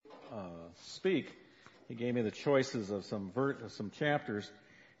speak, he gave me the choices of some chapters,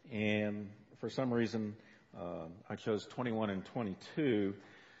 and for some reason I chose 21 and 22,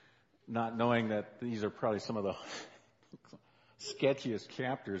 not knowing that these are probably some of the sketchiest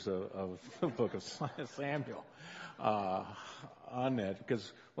chapters of the book of Samuel on that,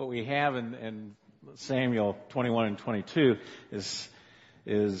 because what we have in Samuel 21 and 22 is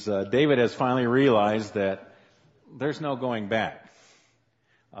David has finally realized that there's no going back.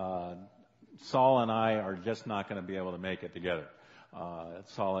 Saul and I are just not going to be able to make it together.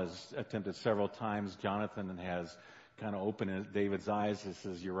 Saul has attempted several times. Jonathan has kind of opened David's eyes and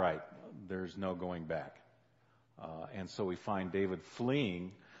says, "You're right. There's no going back." And so we find David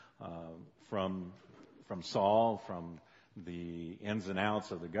fleeing from Saul, from the ins and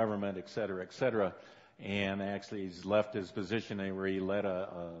outs of the government, et cetera, and actually he's left his position where he led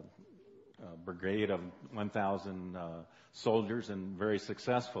a brigade of 1,000 soldiers, and very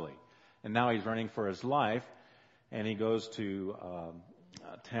successfully. And now he's running for his life, and he goes to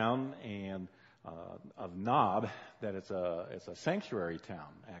a town of Nob, that it's a sanctuary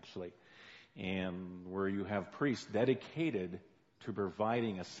town, actually, and where you have priests dedicated to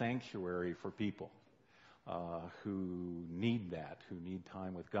providing a sanctuary for people who need that, who need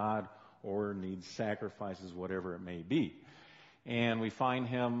time with God or need sacrifices, whatever it may be. And we find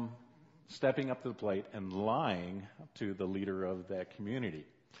him stepping up to the plate and lying to the leader of that community.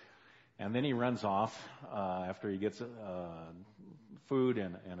 And then he runs off after he gets food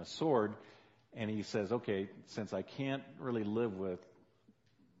and a sword, and he says, "Okay, since I can't really live with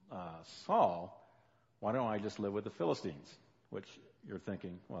Saul, why don't I just live with the Philistines?" Which you're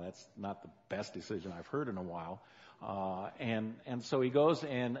thinking, well, that's not the best decision I've heard in a while. And so he goes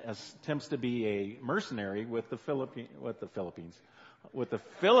and attempts to be a mercenary with the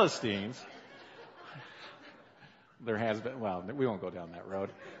Philistines. There has been, well, we won't go down that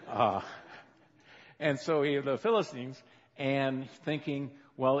road. And so the Philistines, and thinking,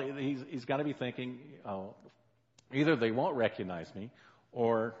 well, he's got to be thinking, either they won't recognize me,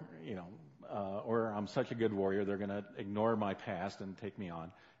 or I'm such a good warrior, they're going to ignore my past and take me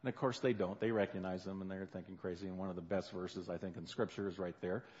on. And of course they don't. They recognize them, and they're thinking crazy. And one of the best verses, I think, in Scripture is right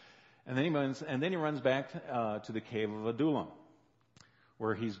there. And then he runs back to the cave of Adullam,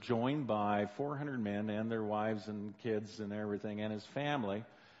 where he's joined by 400 men and their wives and kids and everything, and his family,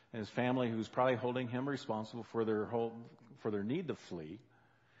 who's probably holding him responsible for their need to flee,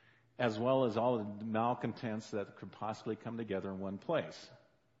 as well as all the malcontents that could possibly come together in one place.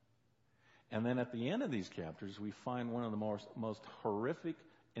 And then at the end of these chapters, we find one of the most horrific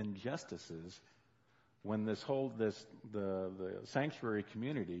injustices, when the sanctuary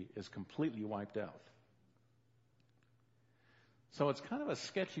community is completely wiped out. So it's kind of a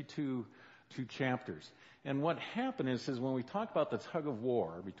sketchy two chapters. And what happened is when we talk about the tug of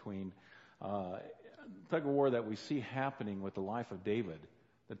war that we see happening with the life of David,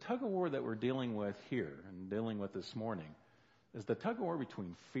 the tug of war that we're dealing with here and dealing with this morning is the tug of war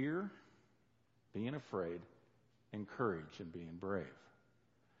between fear, being afraid, and courage and being brave.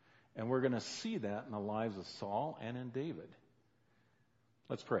 And we're going to see that in the lives of Saul and in David.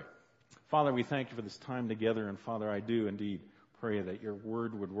 Let's pray. Father, we thank you for this time together, and Father, I do indeed pray that your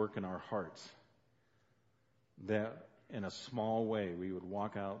word would work in our hearts, that in a small way we would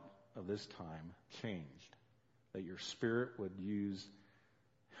walk out of this time changed, that your Spirit would use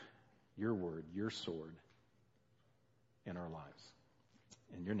your word, your sword, in our lives.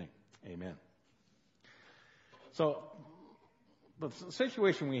 In your name, amen. So the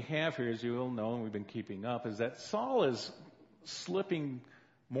situation we have here, as you all know, and we've been keeping up, is that Saul is slipping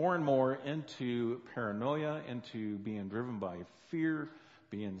more and more into paranoia, into being driven by fear,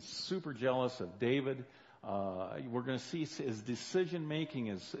 being super jealous of David. We're going to see his decision making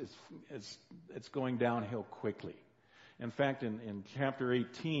it's going downhill quickly. In fact, in chapter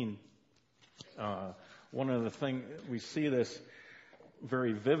 18, one of the things we see this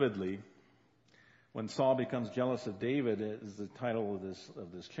very vividly. When Saul becomes jealous of David is the title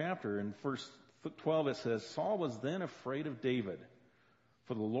of this chapter. In verse 12 it says, "Saul was then afraid of David,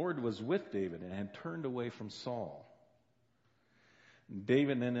 for the Lord was with David and had turned away from Saul."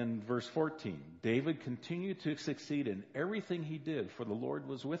 David, then in verse 14, "David continued to succeed in everything he did, for the Lord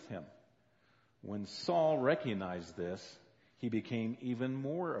was with him. When Saul recognized this, he became even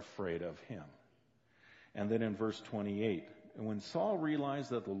more afraid of him." And then in verse 28, "And when Saul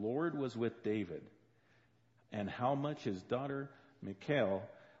realized that the Lord was with David, and how much his daughter Michal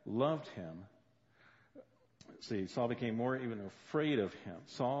loved him," Saul became more even afraid of him.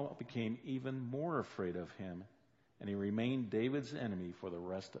 Saul became even more afraid of him, and he remained David's enemy for the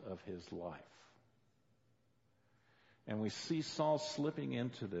rest of his life. And we see Saul slipping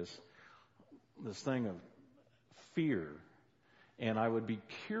into this thing of fear. And I would be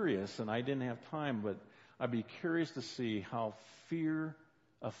curious, and I didn't have time, but I'd be curious to see how fear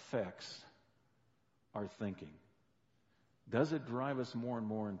affects our thinking. Does it drive us more and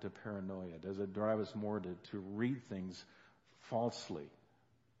more into paranoia? Does it drive us more to read things falsely?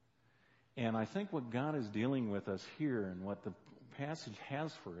 And I think what God is dealing with us here and what the passage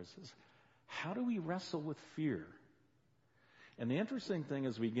has for us is, how do we wrestle with fear? And the interesting thing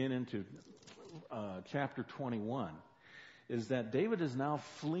as we get into chapter 21 is that David is now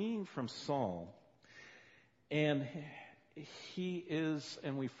fleeing from Saul, and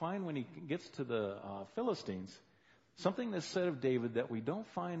and we find when he gets to the Philistines, something that's said of David that we don't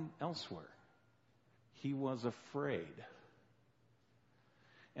find elsewhere. He was afraid.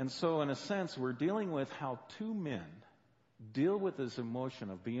 And so in a sense, we're dealing with how two men deal with this emotion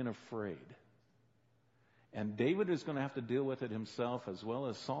of being afraid. And David is going to have to deal with it himself as well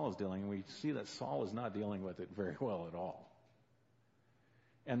as Saul is dealing. And we see that Saul is not dealing with it very well at all.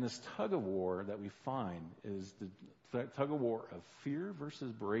 And this tug of war that we find is the tug of war of fear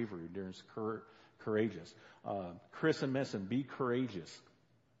versus bravery. There's courageous. Chris and Messon, be courageous.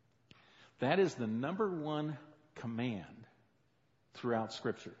 That is the number one command throughout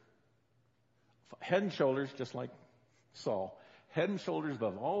Scripture. Head and shoulders, just like Saul, head and shoulders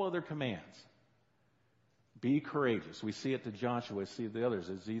above all other commands. Be courageous. We see it to Joshua, we see it to the others.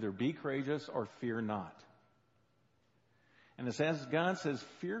 It's either be courageous or fear not. And it's as God says,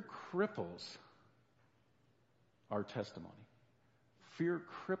 fear cripples our testimony. Fear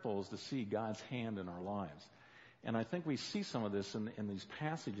cripples to see God's hand in our lives. And I think we see some of this in these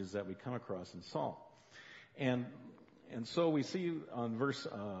passages that we come across in Saul. And so we see on verse,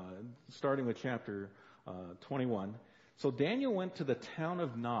 starting with chapter 21. So Daniel went to the town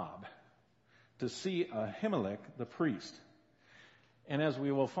of Nob to see Ahimelech the priest. And as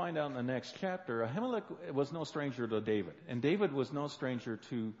we will find out in the next chapter, Ahimelech was no stranger to David. And David was no stranger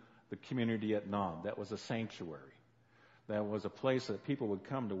to the community at Nob. That was a sanctuary. That was a place that people would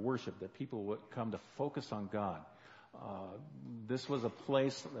come to worship, that people would come to focus on God. This was a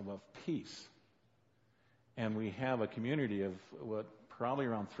place of peace. And we have a community of probably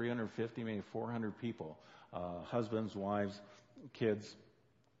around 350, maybe 400 people, husbands, wives, kids,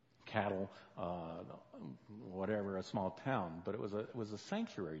 cattle, whatever, a small town. But it was a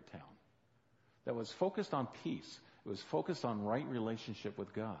sanctuary town that was focused on peace. It was focused on right relationship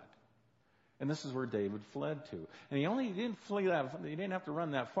with God. And this is where David fled to. And he didn't flee that, he didn't have to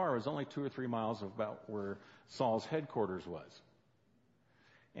run that far. It was only 2 or 3 miles about where Saul's headquarters was.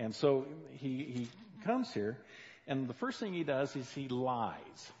 And so he comes here, and the first thing he does is he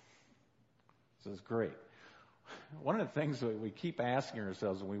lies. This is great. One of the things that we keep asking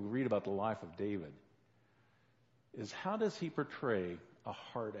ourselves when we read about the life of David is, how does he portray a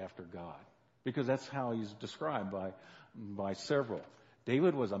heart after God? Because that's how he's described by several.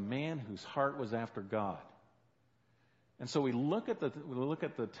 David was a man whose heart was after God. And so we look at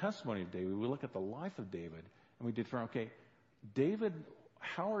the testimony of David, we look at the life of David, and we determine, okay, David,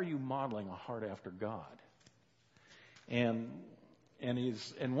 how are you modeling a heart after God? And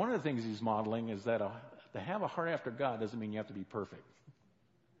one of the things he's modeling is that to have a heart after God doesn't mean you have to be perfect.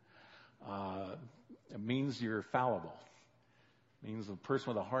 It means you're fallible. It means a person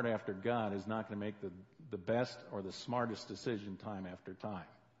with a heart after God is not going to make the best or the smartest decision time after time.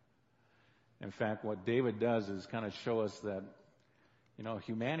 In fact, what David does is kind of show us that,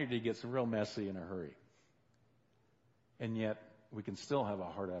 humanity gets real messy in a hurry. And yet, we can still have a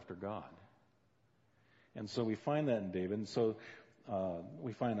heart after God. And so we find that in David. And so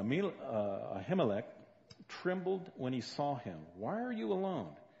we find Ahimelech trembled when he saw him. Why are you alone?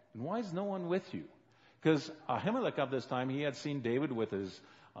 And why is no one with you? Because Ahimelech at this time, he had seen David with his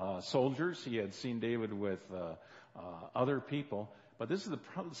soldiers. He had seen David with other people. But it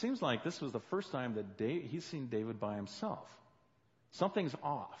seems like this was the first time that he's seen David by himself. Something's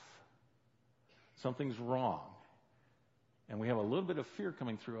off. Something's wrong. And we have a little bit of fear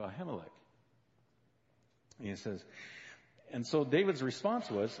coming through Ahimelech. And he says, and so David's response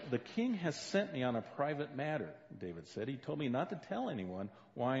was, the king has sent me on a private matter, David said. He told me not to tell anyone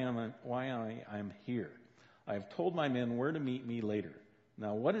why I'm here. I have told my men where to meet me later.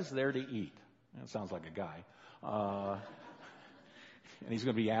 Now, what is there to eat? That sounds like a guy. And he's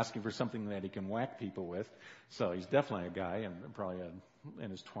going to be asking for something that he can whack people with. So he's definitely a guy, and probably in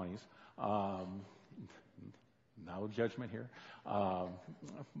his 20s. No judgment here.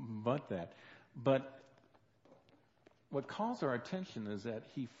 But what calls our attention is that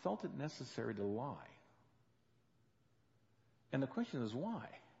he felt it necessary to lie. And the question is, why?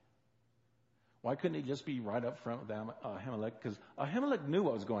 Why couldn't he just be right up front with Ahimelech? Because Ahimelech knew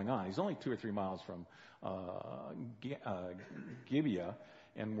what was going on. He's only 2 or 3 miles from Gibeah,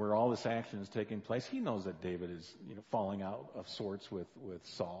 and where all this action is taking place. He knows that David is, falling out of sorts with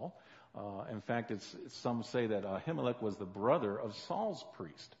Saul. In fact, some say that Ahimelech was the brother of Saul's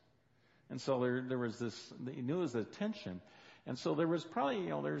priest, and so there was this. He knew there was a tension, and so there was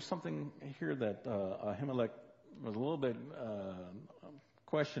probably, there's something here that Ahimelech was a little bit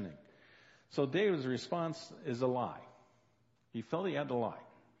questioning. So David's response is a lie. He felt he had to lie.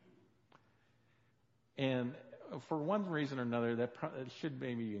 And for one reason or another, that should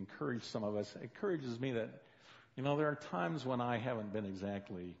maybe encourage some of us. It encourages me that, there are times when I haven't been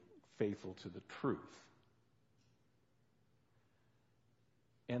exactly faithful to the truth.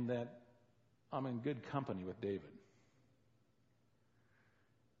 And that I'm in good company with David.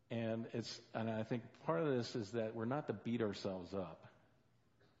 And I think part of this is that we're not to beat ourselves up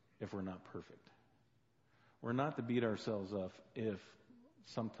if we're not perfect. We're not to beat ourselves up if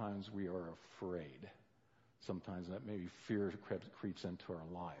sometimes we are afraid. Sometimes that maybe fear creeps into our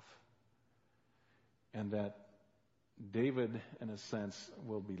life. And that David, in a sense,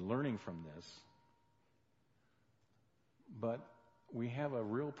 will be learning from this. But we have a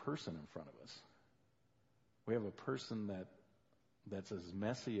real person in front of us. We have a person that's as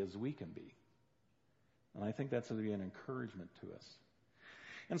messy as we can be. And I think that's going to be an encouragement to us.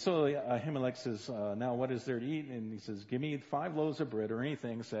 And so Ahimelech says, now what is there to eat? And he says, give me 5 loaves of bread or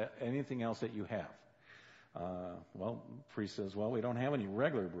anything else that you have. The priest says, well, we don't have any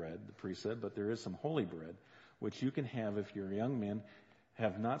regular bread, the priest said, but there is some holy bread, which you can have if your young men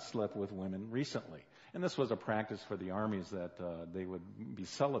have not slept with women recently. And this was a practice for the armies that they would be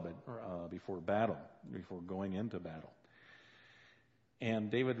celibate before going into battle.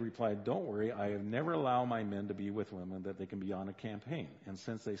 And David replied, don't worry, I have never allowed my men to be with women that they can be on a campaign. And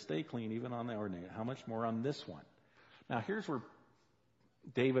since they stay clean even on the ordinary, how much more on this one? Now here's where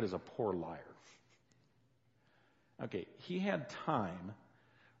David is a poor liar. Okay, he had time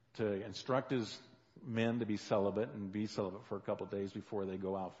to instruct his men to be celibate and be celibate for a couple of days before they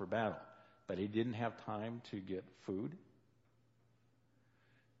go out for battle. But he didn't have time to get food.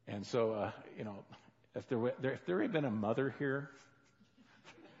 And so, if there had been a mother here,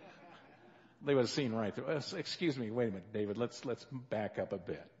 they would have seen right through. Excuse me, wait a minute, David, let's back up a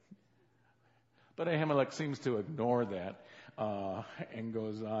bit. But Ahimelech seems to ignore that and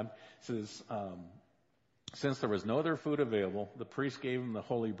goes on. Says, since there was no other food available, the priest gave him the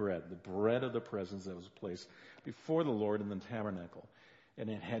holy bread, the bread of the presence that was placed before the Lord in the tabernacle. And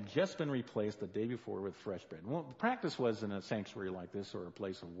it had just been replaced the day before with fresh bread. Well, the practice was in a sanctuary like this or a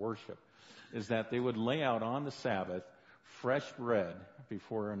place of worship, is that they would lay out on the Sabbath fresh bread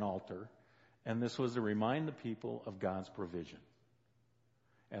before an altar. And this was to remind the people of God's provision.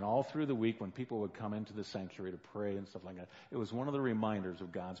 And all through the week when people would come into the sanctuary to pray and stuff like that, it was one of the reminders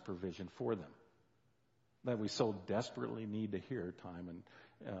of God's provision for them that we so desperately need to hear time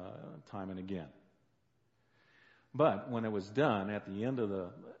and again. But when it was done at the end of the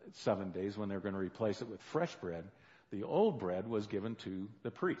 7 days, when they were going to replace it with fresh bread, the old bread was given to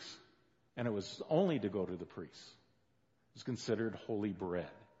the priests. And it was only to go to the priests. It was considered holy bread.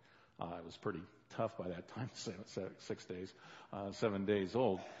 It was pretty tough by that time, 6 days, 7 days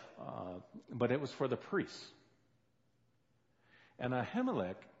old. But it was for the priests. And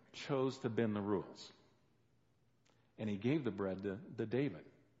Ahimelech chose to bend the rules. And he gave the bread to David.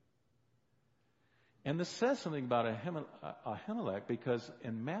 And this says something about Ahimelech because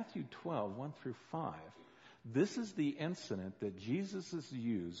in Matthew 12, 1 through 5, this is the incident that Jesus has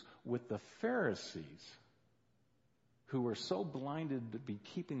used with the Pharisees who were so blinded to be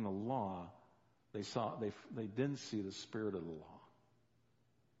keeping the law, they didn't see the spirit of the law.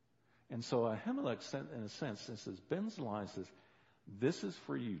 And so Ahimelech, in a sense, says, bends the line and says, this is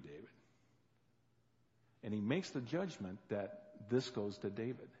for you, David. And he makes the judgment that this goes to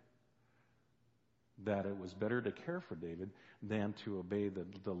David. That it was better to care for David than to obey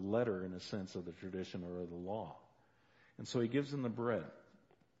the letter, in a sense, of the tradition or of the law. And so he gives him the bread.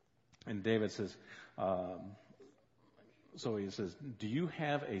 And David says, do you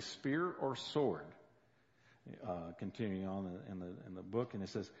have a spear or sword? Continuing on in the book, and it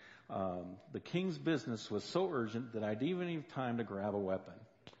says, the king's business was so urgent that I didn't even have time to grab a weapon.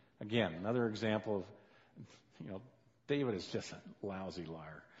 Again, another example of, David is just a lousy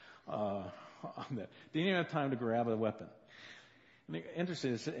liar. On that. Didn't even have time to grab a weapon. And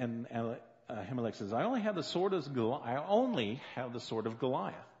interesting, and Ahimelech says, I only have the sword of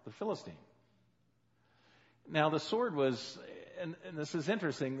Goliath, the Philistine. Now the sword was, and this is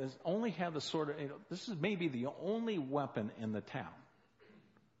interesting, this only had the sword, this is maybe the only weapon in the town.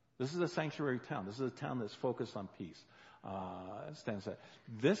 This is a sanctuary town. This is a town that's focused on peace.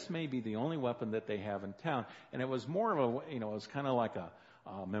 This may be the only weapon that they have in town. And it was more of a, it was kind of like a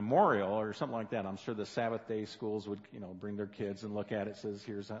memorial or something like that. I'm sure the Sabbath day schools would, bring their kids and look at it. It says,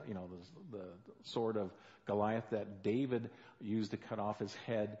 here's, the sword of Goliath that David used to cut off his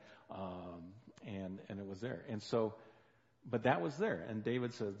head. And it was there. And so, but that was there. And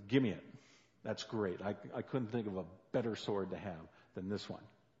David says, give me it. That's great. I couldn't think of a better sword to have than this one.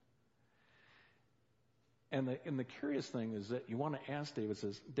 And the curious thing is that you want to ask David,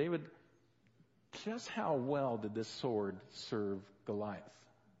 says, David, just how well did this sword serve Goliath?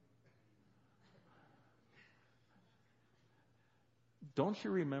 Don't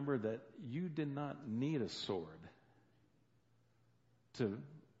you remember that you did not need a sword to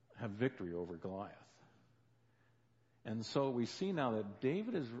have victory over Goliath? And so we see now that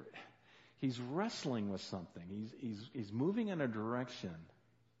David he's wrestling with something. He's moving in a direction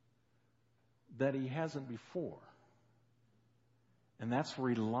that he hasn't before. And that's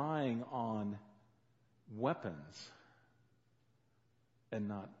relying on weapons and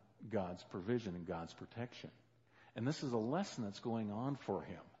not God's provision and God's protection. And this is a lesson that's going on for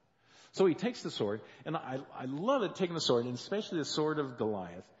him. So he takes the sword, and I love it, taking the sword, and especially the sword of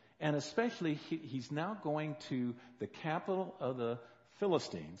Goliath. And especially he's now going to the capital of the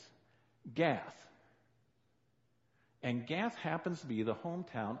Philistines, Gath. And Gath happens to be the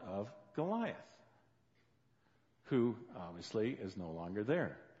hometown of Goliath, who obviously is no longer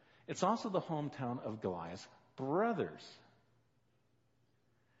there. It's also the hometown of Goliath's brothers.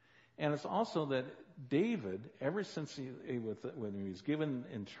 And it's also that David, ever since when he was given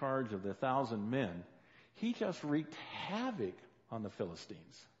in charge of the 1,000 men, he just wreaked havoc on the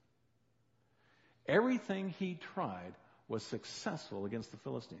Philistines. Everything he tried was successful against the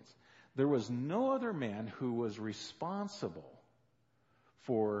Philistines. There was no other man who was responsible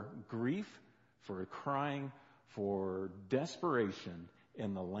for grief, for crying, for desperation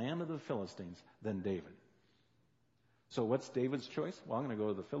in the land of the Philistines than David. So what's David's choice? Well, I'm going to go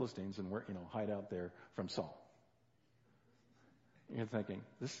to the Philistines and hide out there from Saul. You're thinking,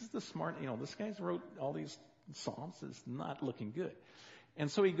 this is the smart, this guy's wrote all these Psalms. It's not looking good. And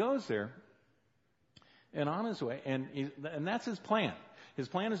so he goes there and on his way, and that's his plan. His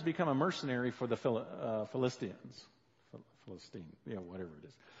plan is to become a mercenary for the Philistines. Philistine, whatever it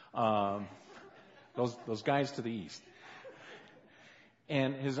is. Those guys to the east.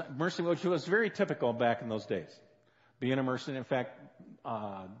 And his mercenary, which was very typical back in those days. Being a mercenary, in fact,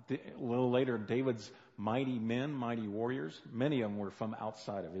 a little later, David's mighty men, mighty warriors, many of them were from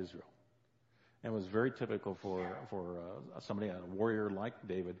outside of Israel. And it was very typical for somebody, a warrior like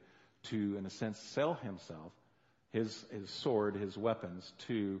David, to, in a sense, sell himself, his sword, his weapons,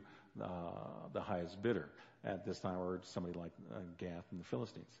 to the highest bidder at this time, or somebody like Gath and the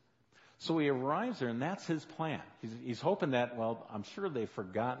Philistines. So he arrives there, and that's his plan. He's hoping that, well, I'm sure they've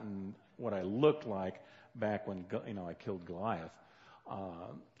forgotten what I looked like back when I killed Goliath,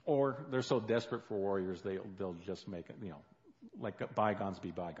 or they're so desperate for warriors they'll just make it, like bygones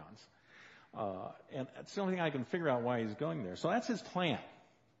be bygones. And that's the only thing I can figure out why he's going there. So that's his plan.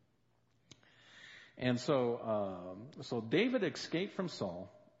 And so David escaped from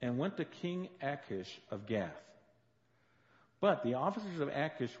Saul and went to King Achish of Gath. But the officers of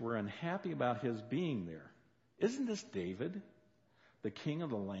Achish were unhappy about his being there. Isn't this David, the king of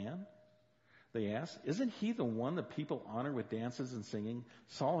the land? They asked. Isn't he the one the people honor with dances and singing?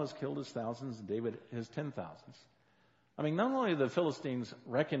 Saul has killed his thousands and David his 10,000s. I mean, not only did the Philistines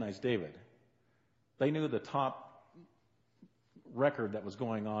recognize David, they knew the top record that was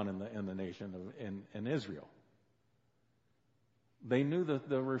going on in the nation in Israel. They knew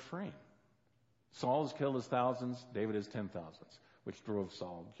the refrain. Saul has killed his thousands, David his 10,000s, which drove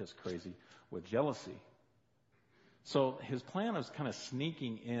Saul just crazy with jealousy. So his plan of kind of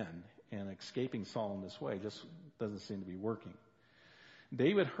sneaking in and escaping Saul in this way just doesn't seem to be working.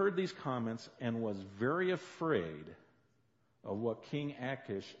 David heard these comments and was very afraid of what King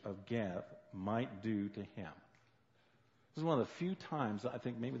Achish of Gath might do to him. This is one of the few times, I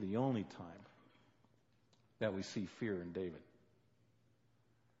think maybe the only time, that we see fear in David.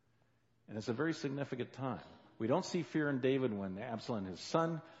 And it's a very significant time. We don't see fear in David when Absalom, his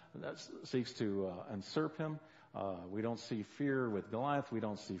son, seeks to usurp him. We don't see fear with Goliath. We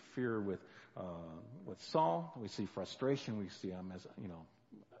don't see fear with Saul. We see frustration. We see him as,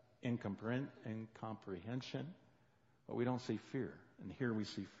 incomprehension. But we don't see fear. And here we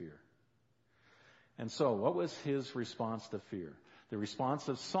see fear. And so what was his response to fear? The response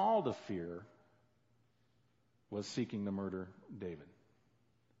of Saul to fear was seeking to murder David.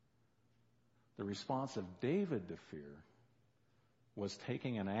 The response of David to fear was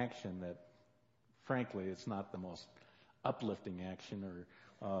taking an action that, frankly, it's not the most uplifting action or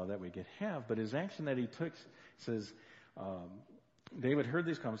that we could have, but his action that he took says, David heard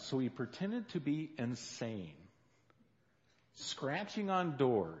these comments, so he pretended to be insane, scratching on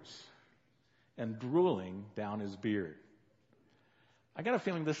doors and drooling down his beard. I got a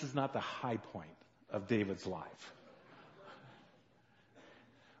feeling this is not the high point of David's life.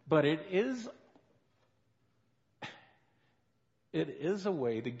 But it is a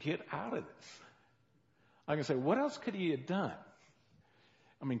way to get out of this. I can say, what else could he have done?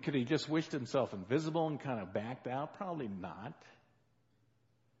 I mean, could he just wished himself invisible and kind of backed out? Probably not.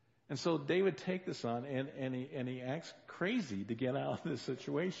 And so David takes this on and he acts crazy to get out of this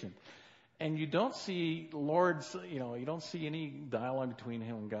situation. And you don't see you don't see any dialogue between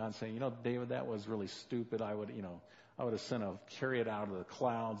him and God saying, David, that was really stupid. I would have sent a chariot out of the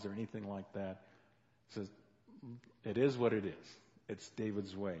clouds or anything like that. It says, it is what it is. It's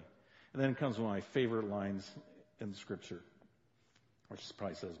David's way. And then comes one of my favorite lines in Scripture, which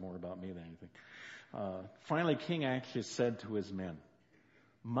probably says more about me than anything. Finally, King Achish said to his men,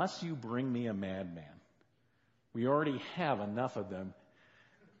 must you bring me a madman? We already have enough of them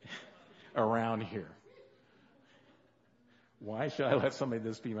around here. Why should I let somebody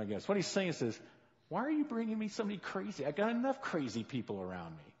this be my guest? What he's saying is, why are you bringing me somebody crazy? I got enough crazy people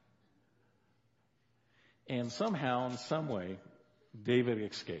around me. And somehow, in some way, David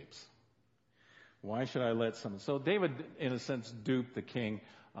escapes. Why should I let someone? So David, in a sense, duped the king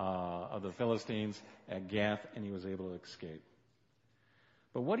of the Philistines at Gath, and he was able to escape.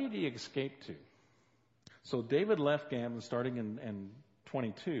 But what did he escape to? So David left Gath, starting in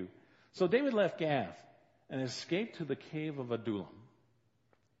 22. So David left Gath and escaped to the cave of Adullam.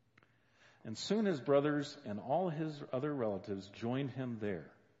 And soon his brothers and all his other relatives joined him there.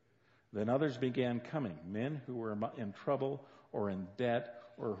 Then others began coming, men who were in trouble or in debt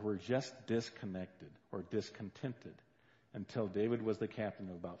or who were just disconnected or discontented, until David was the captain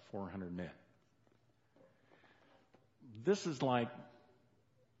of about 400 men. This is like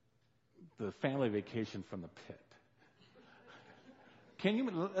the family vacation from the pit.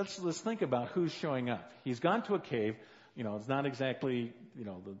 Let's think about who's showing up. He's gone to a cave. It's not exactly,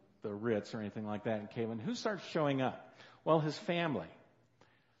 the Ritz or anything like that in cave. And who starts showing up? Well, his family.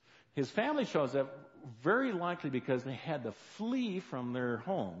 His family shows up very likely because they had to flee from their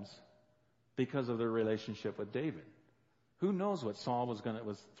homes because of their relationship with David. Who knows what Saul was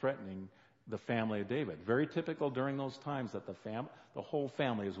threatening the family of David? Very typical during those times that the whole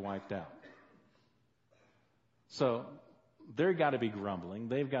family is wiped out. So they've got to be grumbling.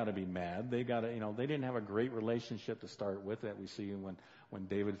 They've got to be mad. They've got to, they didn't have a great relationship to start with that we see when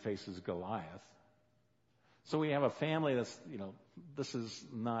David faces Goliath. So we have a family that's, this is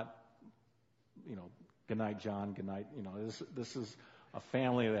not, good night, John, good night. This is a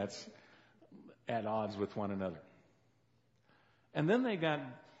family that's at odds with one another. And then they got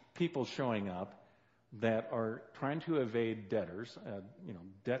people showing up that are trying to evade debtors,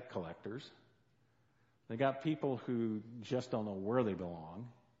 debt collectors. They got people who just don't know where they belong.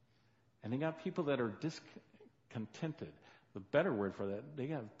 And they got people that are discontented. The better word for that, they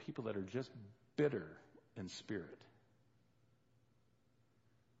got people that are just bitter in spirit.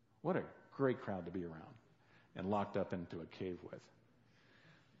 What a great crowd to be around and locked up into a cave with.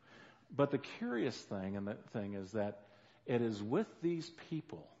 But the curious thing is that it is with these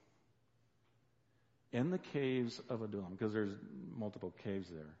people in the caves of Adullam, because there's multiple caves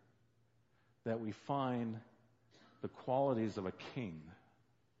there, that we find the qualities of a king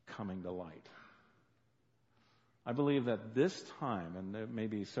coming to light. I believe that this time, and there may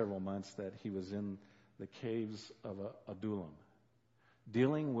be several months that he was in the caves of Adullam,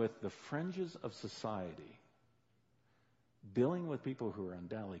 dealing with the fringes of society, dealing with people who are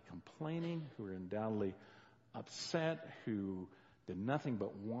undoubtedly complaining, who are undoubtedly upset, who did nothing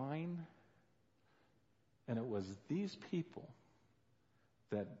but whine. And it was these people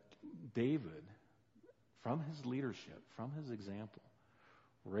that David, from his leadership, from his example,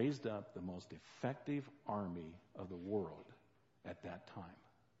 raised up the most effective army of the world at that time.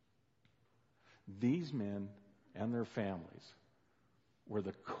 These men and their families were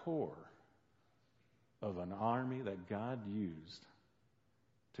the core of an army that God used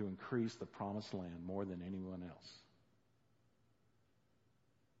to increase the promised land more than anyone else.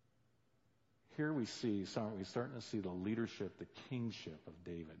 Here we're starting to see the leadership, the kingship of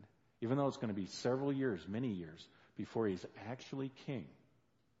David. Even though it's going to be several years, many years, before he's actually king.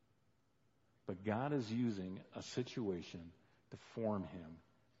 But God is using a situation to form him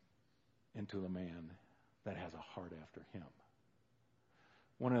into the man that has a heart after him.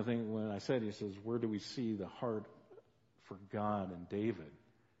 One of the things, when I said, he says, where do we see the heart for God and David,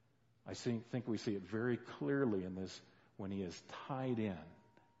 I think we see it very clearly in this when he is tied in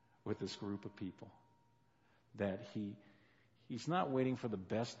with this group of people. That he's not waiting for the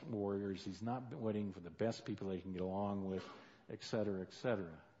best warriors. He's not waiting for the best people that he can get along with, et cetera, et cetera.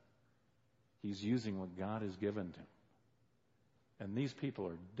 He's using what God has given to him. And these people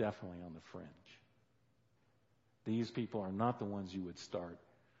are definitely on the fringe. These people are not the ones you would start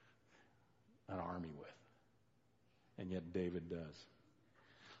an army with. And yet David does.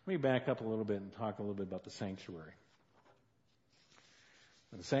 Let me back up a little bit and talk a little bit about the sanctuary.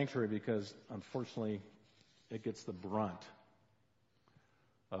 And the sanctuary, because unfortunately it gets the brunt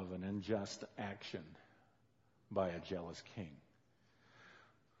of an unjust action by a jealous king.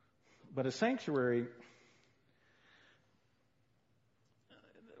 But a sanctuary,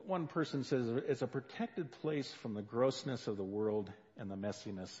 one person says, it's a protected place from the grossness of the world and the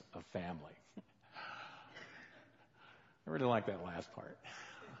messiness of family. I really like that last part.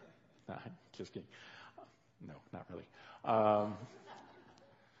 Just kidding. No, not really.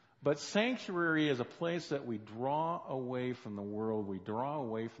 But sanctuary is a place that we draw away from the world. We draw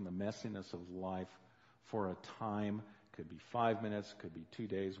away from the messiness of life for a time. Could be 5 minutes, could be 2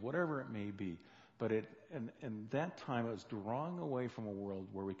 days, whatever it may be. But in that time, it was drawing away from a world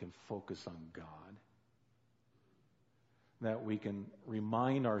where we can focus on God. That we can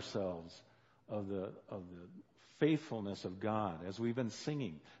remind ourselves of the faithfulness of God, as we've been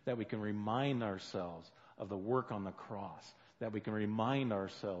singing. That we can remind ourselves of the work on the cross. That we can remind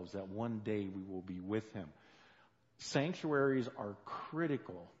ourselves that one day we will be with Him. Sanctuaries are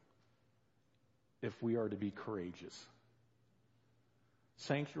critical if we are to be courageous.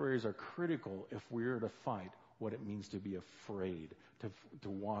 Sanctuaries are critical if we are to fight what it means to be afraid, to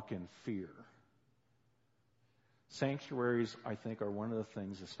walk in fear. Sanctuaries, I think, are one of the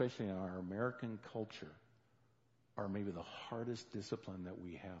things, especially in our American culture, are maybe the hardest discipline that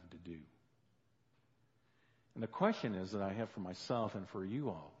we have to do. And the question is that I have for myself and for you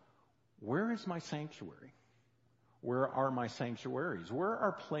all, where is my sanctuary? Where are my sanctuaries? Where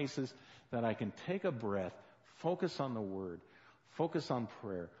are places that I can take a breath, focus on the Word, focus on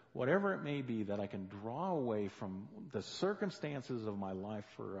prayer, whatever it may be, that I can draw away from the circumstances of my life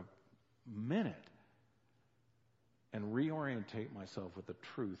for a minute and reorientate myself with the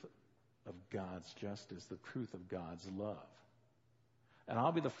truth of God's justice, the truth of God's love. And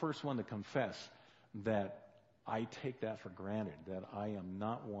I'll be the first one to confess that I take that for granted, that I am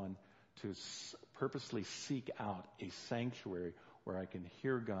not one to purposely seek out a sanctuary where I can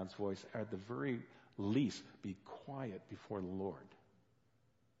hear God's voice, at the very least be quiet before the Lord.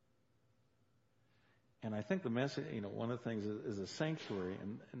 And I think the message, one of the things is a sanctuary,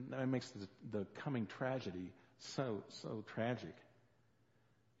 and that makes the coming tragedy so tragic,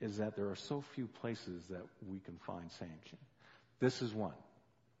 is that there are so few places that we can find sanction. This is one.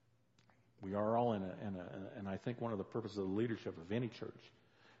 We are all and I think one of the purposes of the leadership of any church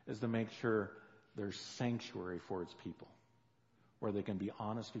is to make sure there's sanctuary for its people, where they can be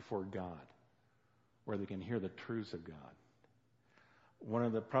honest before God, where they can hear the truths of God. One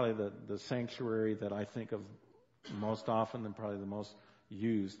of the sanctuary that I think of most often and probably the most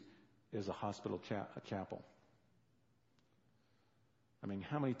used is a hospital chapel. I mean,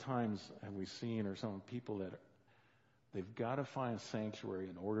 how many times have we seen or some people that they've got to find a sanctuary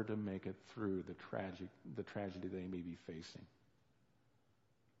in order to make it through the tragedy they may be facing.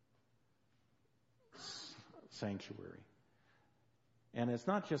 Sanctuary. And it's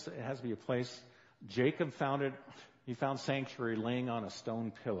not just, it has to be a place. Jacob found it, he found sanctuary laying on a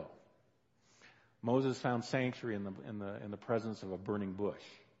stone pillow. Moses found sanctuary in the presence of a burning bush.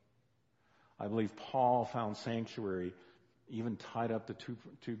 I believe Paul found sanctuary even tied up to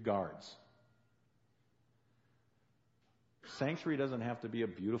two guards. Sanctuary doesn't have to be a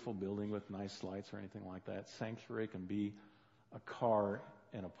beautiful building with nice lights or anything like that. Sanctuary can be a car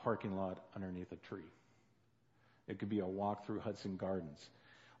in a parking lot underneath a tree. It could be a walk through Hudson Gardens.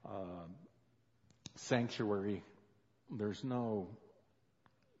 Sanctuary, there's no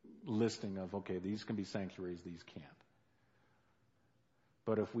listing of, okay, these can be sanctuaries, these can't.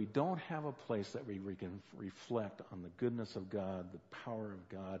 But if we don't have a place that we can reflect on the goodness of God, the power of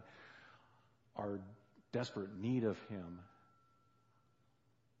God, our desperate need of Him,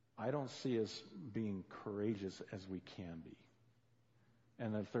 I don't see us being courageous as we can be.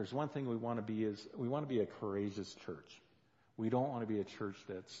 And if there's one thing we want to be, is we want to be a courageous church. We don't want to be a church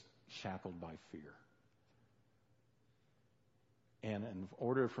that's shackled by fear. And in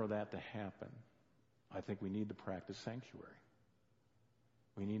order for that to happen, I think we need to practice sanctuary.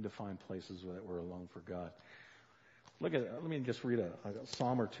 We need to find places that we're alone for God. Let me just read a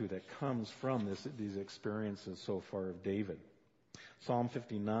psalm or two that comes from these experiences so far of David. Psalm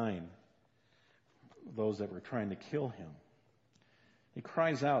 59, those that were trying to kill him. He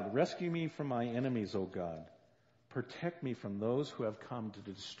cries out, "Rescue me from my enemies, O God. Protect me from those who have come to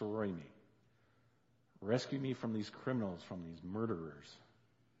destroy me. Rescue me from these criminals, from these murderers."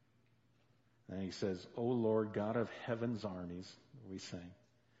 And he says, "O Lord, God of heaven's armies," we sing,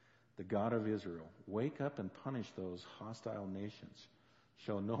 "the God of Israel, wake up and punish those hostile nations.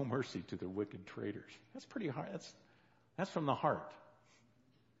 Show no mercy to the wicked traitors." That's pretty hard. That's from the heart.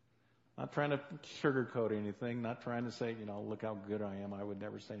 Not trying to sugarcoat anything, not trying to say, look how good I am. I would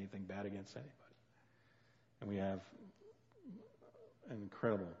never say anything bad against anybody. And we have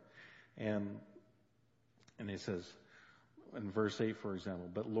incredible. And he says, in verse 8, for example,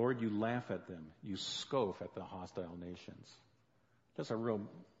 "But Lord, you laugh at them. You scoff at the hostile nations." That's a real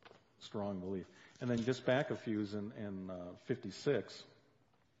strong belief. And then just back a few is in 56.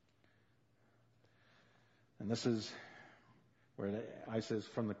 And this is where I says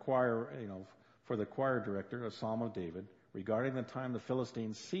from the choir, for the choir director, a psalm of David, regarding the time the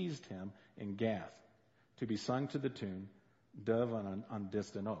Philistines seized him in Gath, to be sung to the tune, "Dove on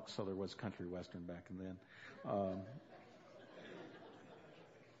Distant Oaks." So there was country western back then.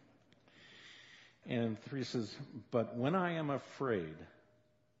 And 3 says, "But when I am afraid,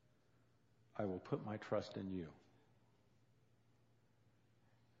 I will put my trust in you."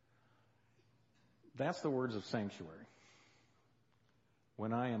 That's the words of sanctuary.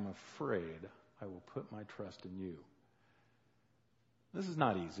 When I am afraid, I will put my trust in you. This is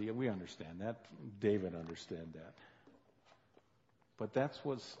not easy. We understand that. David understood that. But that's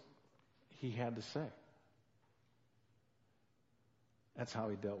what he had to say. That's how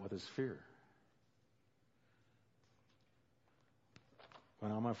he dealt with his fear.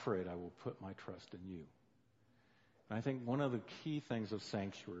 When I'm afraid, I will put my trust in you. And I think one of the key things of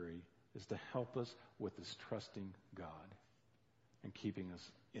sanctuary is to help us with this trusting God and keeping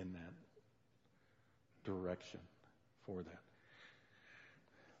us in that direction for that.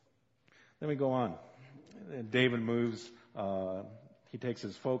 Then we go on. David moves. He takes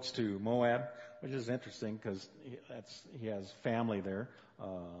his folks to Moab, which is interesting because he has family there.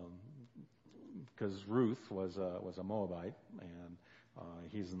 Because Ruth was a Moabite, and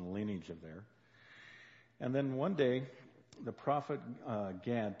he's in the lineage of there. And then one day, the prophet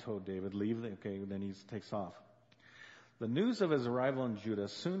Gad told David, "Leave." Then he takes off. The news of his arrival in Judah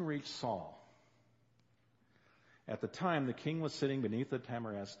soon reached Saul. At the time, the king was sitting beneath the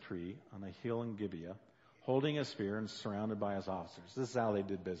tamarisk tree on a hill in Gibeah, holding a spear and surrounded by his officers. This is how they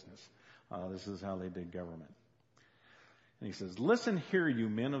did business. This is how they did government. And he says, "Listen here, you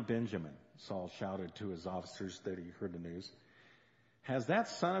men of Benjamin," Saul shouted to his officers that he heard the news. "Has that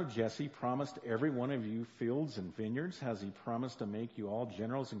son of Jesse promised every one of you fields and vineyards? Has he promised to make you all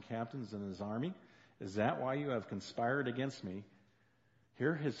generals and captains in his army? Is that why you have conspired against me?"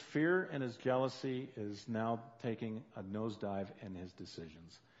 Here his fear and his jealousy is now taking a nosedive in his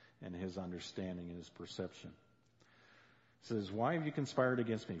decisions and his understanding and his perception. It says, "Why have you conspired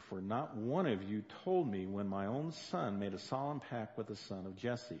against me? For not one of you told me when my own son made a solemn pact with the son of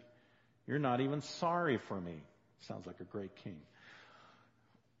Jesse. You're not even sorry for me." Sounds like a great king.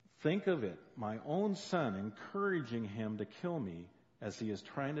 "Think of it, my own son encouraging him to kill me as he is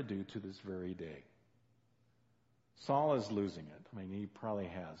trying to do to this very day." Saul is losing it. He probably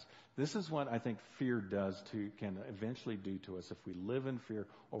has. This is what I think fear can eventually do to us if we live in fear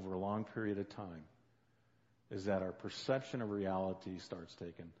over a long period of time, is that our perception of reality starts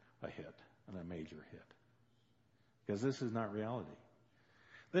taking a hit, and a major hit. Because this is not reality.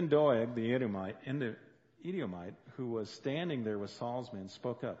 Then Doeg, the Edomite, who was standing there with Saul's men,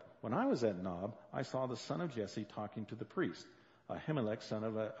 spoke up. "When I was at Nob, I saw the son of Jesse talking to the priest, Ahimelech, son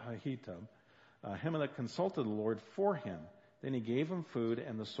of Ahitub. Ahimelech consulted the Lord for him. Then he gave him food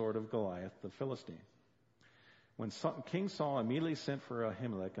and the sword of Goliath, the Philistine. When King Saul immediately sent for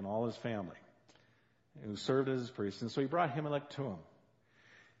Ahimelech and all his family, who served as his priest, and so he brought Ahimelech to him.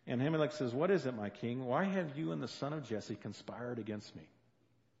 And Ahimelech says, 'What is it, my king? Why have you and the son of Jesse conspired against me?'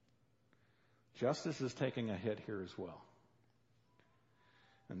 Justice is taking a hit here as well.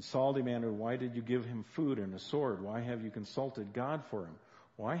 And Saul demanded, 'Why did you give him food and a sword? Why have you consulted God for him?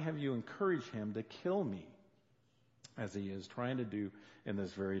 Why have you encouraged him to kill me, as he is trying to do in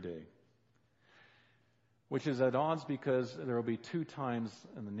this very day?' Which is at odds because there will be 2 times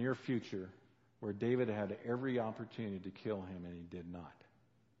in the near future where David had every opportunity to kill him and he did not.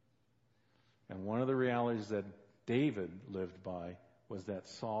 And one of the realities that David lived by was that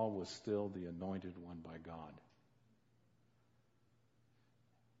Saul was still the anointed one by God.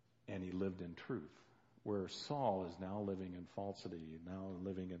 And he lived in truth where Saul is now living in falsity, now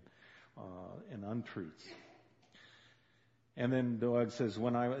living in untruths. And then Doeg says,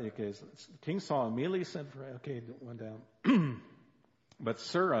 King Saul immediately sent for, went down. But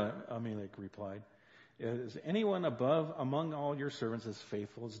Sir, Amalek replied, is anyone above among all your servants as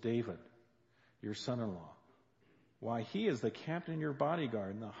faithful as David, your son-in-law? Why, he is the captain of your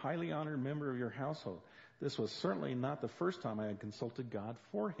bodyguard and the highly honored member of your household. This was certainly not the first time I had consulted God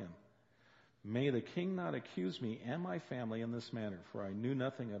for him. May the king not accuse me and my family in this manner, for I knew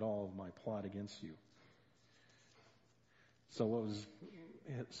nothing at all of my plot against you. So what was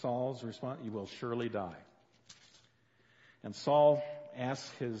Saul's response? You will surely die. And Saul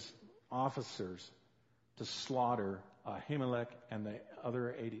asked his officers to slaughter Ahimelech and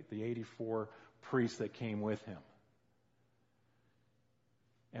the 84 priests that came with him.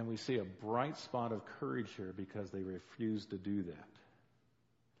 And we see a bright spot of courage here because they refused to do that.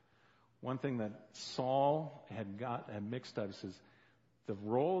 One thing that Saul had mixed up is the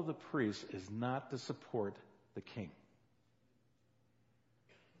role of the priest is not to support the king.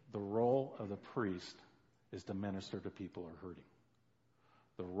 The role of the priest is to minister to people who are hurting.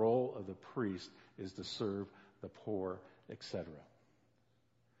 The role of the priest is to serve the poor, etc.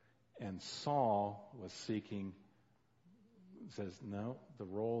 And Saul was says, no, the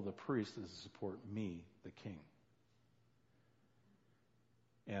role of the priest is to support me, the king.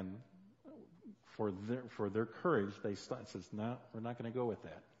 And for their courage, says, no, we're not going to go with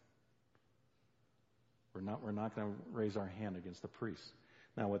that. We're not going to raise our hand against the priests.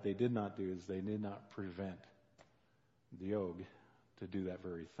 Now, what they did not do is they did not prevent Doeg to do that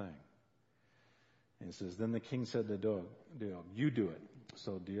very thing. And it says, then the king said to Doeg, you do it.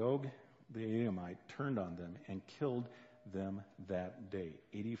 So Doeg the Edomite turned on them and killed them that day,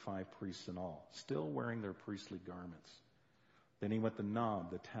 85 priests in all, still wearing their priestly garments. Then he went to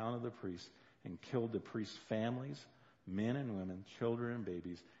Nob, the town of the priests, and killed the priests' families, men and women, children and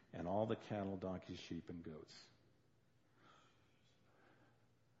babies, and all the cattle, donkeys, sheep, and goats.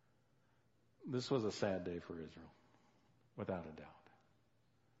 This was a sad day for Israel, without a doubt.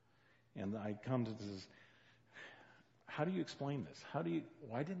 And I come to this, how do you explain this?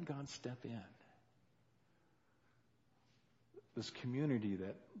 Why didn't God step in? This community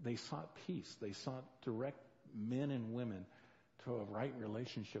that they sought peace, they sought direct men and women to a right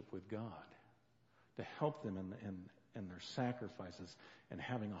relationship with God, to help them in their sacrifices and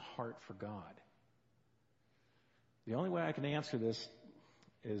having a heart for God. The only way I can answer this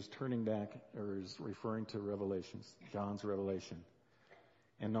is turning back, or is referring to Revelations, John's Revelation.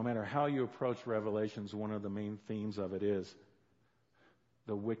 And no matter how you approach Revelations, one of the main themes of it is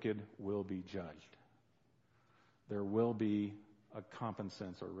the wicked will be judged. There will be a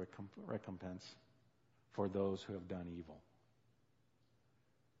compensance or recompense for those who have done evil.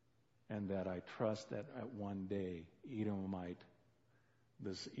 And that I trust that at one day,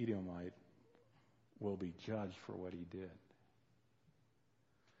 this Edomite will be judged for what he did.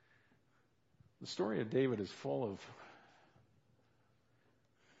 The story of David is full of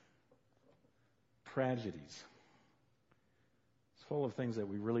tragedies. It's full of things that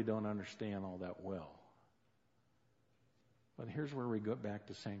we really don't understand all that well. But here's where we go back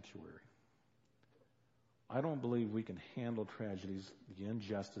to sanctuary. I don't believe we can handle tragedies, the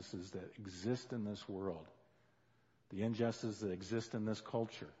injustices that exist in this world, the injustices that exist in this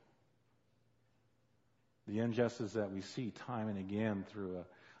culture, the injustice that we see time and again through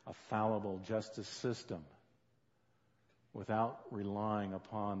a fallible justice system without relying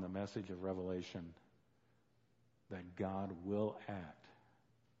upon the message of Revelation that God will act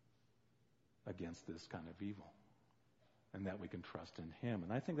against this kind of evil and that we can trust in Him.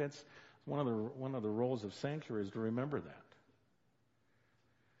 And I think that's one of the roles of sanctuary, is to remember that.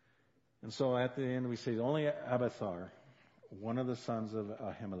 And so at the end we say only Abiathar, one of the sons of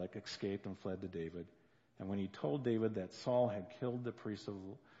Ahimelech, escaped and fled to David. And when he told David that Saul had killed the priests of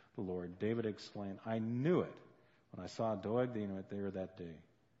the Lord, David exclaimed, I knew it when I saw Doeg the Edomite there that day.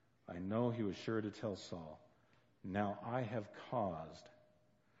 I know he was sure to tell Saul. Now I have caused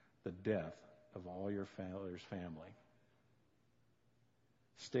the death of all your father's family.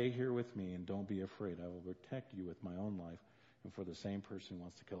 Stay here with me and don't be afraid. I will protect you with my own life and for the same person who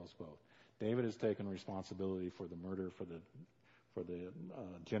wants to kill us both. David has taken responsibility for the murder, for the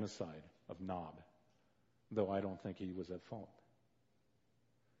genocide of Nob, though I don't think he was at fault.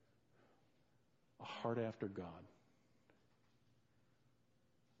 A heart after God.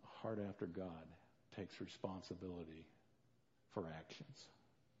 A heart after God takes responsibility for actions.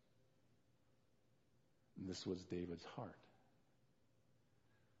 And this was David's heart.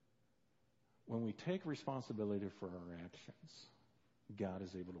 When we take responsibility for our actions, God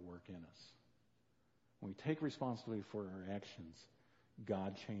is able to work in us. When we take responsibility for our actions,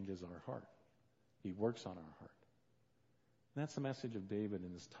 God changes our heart. He works on our heart. And that's the message of David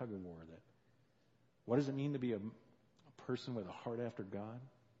in this tug of war. That what does it mean to be a person with a heart after God?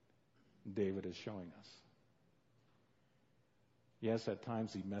 David is showing us. Yes, at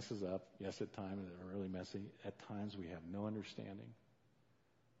times he messes up. Yes, at times they're really messy. At times we have no understanding.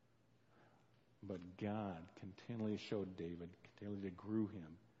 But God continually showed David, continually grew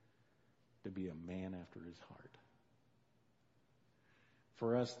him to be a man after his heart.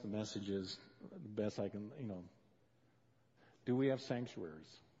 For us, the message is, the best I can, do we have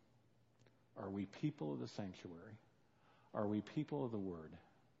sanctuaries? Are we people of the sanctuary? Are we people of the Word?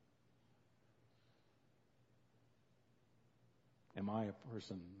 Am I a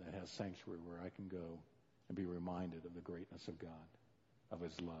person that has sanctuary where I can go and be reminded of the greatness of God, of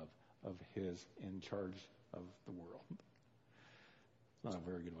His love, of His in charge of the world? It's not a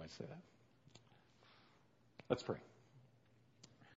very good way to say that. Let's pray.